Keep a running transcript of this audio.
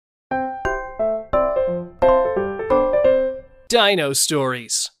Dino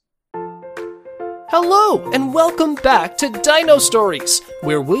Stories. Hello, and welcome back to Dino Stories,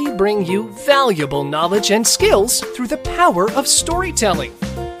 where we bring you valuable knowledge and skills through the power of storytelling.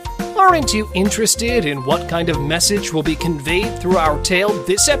 Aren't you interested in what kind of message will be conveyed through our tale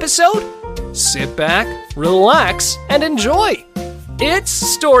this episode? Sit back, relax, and enjoy. It's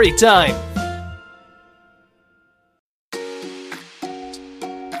story time.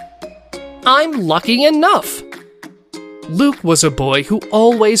 I'm lucky enough. Luke was a boy who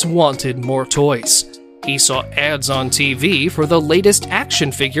always wanted more toys. He saw ads on TV for the latest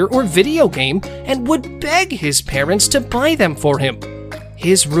action figure or video game and would beg his parents to buy them for him.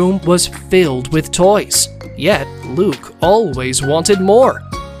 His room was filled with toys, yet Luke always wanted more.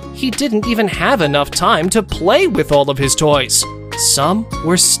 He didn't even have enough time to play with all of his toys. Some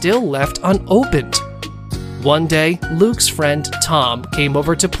were still left unopened. One day, Luke's friend Tom came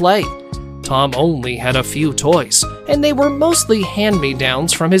over to play. Tom only had a few toys, and they were mostly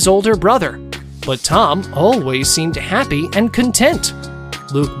hand-me-downs from his older brother. But Tom always seemed happy and content.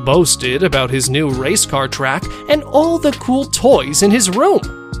 Luke boasted about his new race car track and all the cool toys in his room.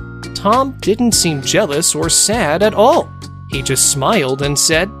 Tom didn't seem jealous or sad at all. He just smiled and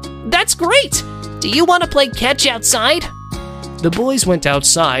said, "That's great! Do you want to play catch outside?" The boys went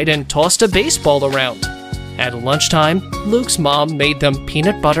outside and tossed a baseball around. At lunchtime, Luke's mom made them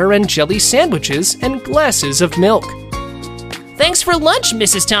peanut butter and jelly sandwiches and glasses of milk. "Thanks for lunch,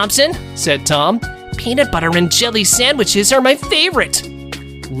 Mrs. Thompson," said Tom. "Peanut butter and jelly sandwiches are my favorite."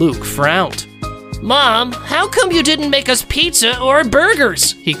 Luke frowned. "Mom, how come you didn't make us pizza or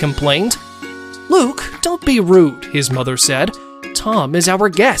burgers?" he complained. "Luke, don't be rude," his mother said. "Tom is our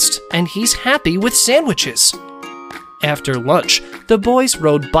guest, and he's happy with sandwiches." After lunch, the boys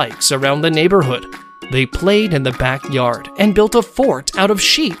rode bikes around the neighborhood. They played in the backyard and built a fort out of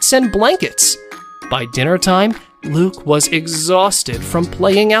sheets and blankets. By dinner time, Luke was exhausted from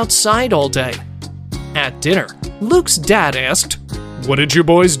playing outside all day. At dinner, Luke's dad asked, "What did you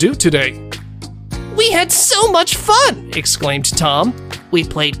boys do today?" "We had so much fun!" exclaimed Tom. "We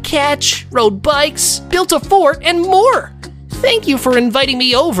played catch, rode bikes, built a fort, and more. Thank you for inviting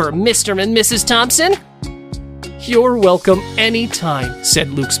me over, Mr. and Mrs. Thompson." "You're welcome anytime,"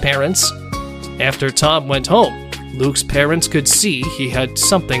 said Luke's parents. After Tom went home, Luke's parents could see he had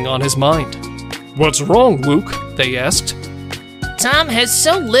something on his mind. "What's wrong, Luke?" they asked. "Tom has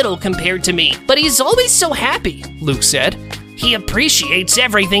so little compared to me, but he's always so happy," Luke said. "He appreciates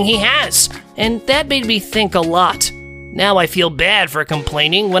everything he has, and that made me think a lot. Now I feel bad for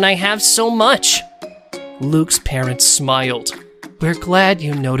complaining when I have so much." Luke's parents smiled. "We're glad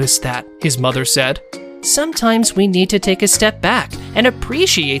you noticed that," his mother said. "Sometimes we need to take a step back and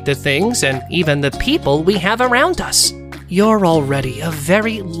appreciate the things and even the people we have around us. You're already a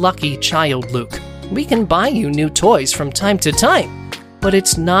very lucky child, Luke. We can buy you new toys from time to time, but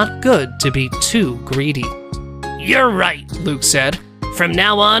it's not good to be too greedy." "You're right," Luke said. "From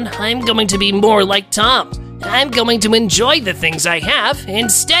now on, I'm going to be more like Tom. I'm going to enjoy the things I have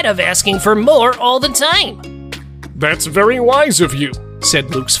instead of asking for more all the time." "That's very wise of you,"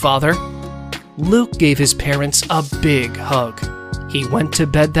 said Luke's father. Luke gave his parents a big hug. He went to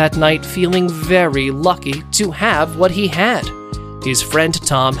bed that night feeling very lucky to have what he had. His friend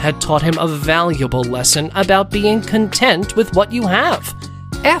Tom had taught him a valuable lesson about being content with what you have.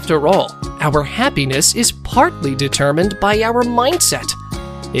 After all, our happiness is partly determined by our mindset.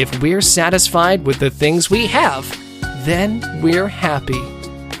 If we're satisfied with the things we have, then we're happy.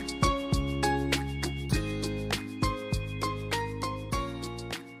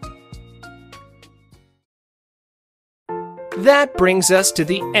 That brings us to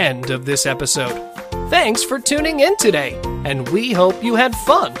the end of this episode. Thanks for tuning in today, and we hope you had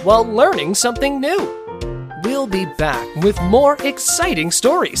fun while learning something new. We'll be back with more exciting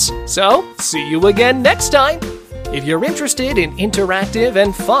stories, so see you again next time. If you're interested in interactive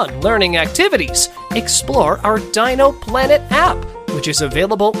and fun learning activities, explore our Dino Planet app, which is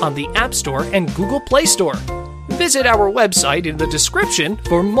available on the App Store and Google Play Store. Visit our website in the description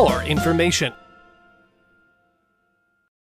for more information.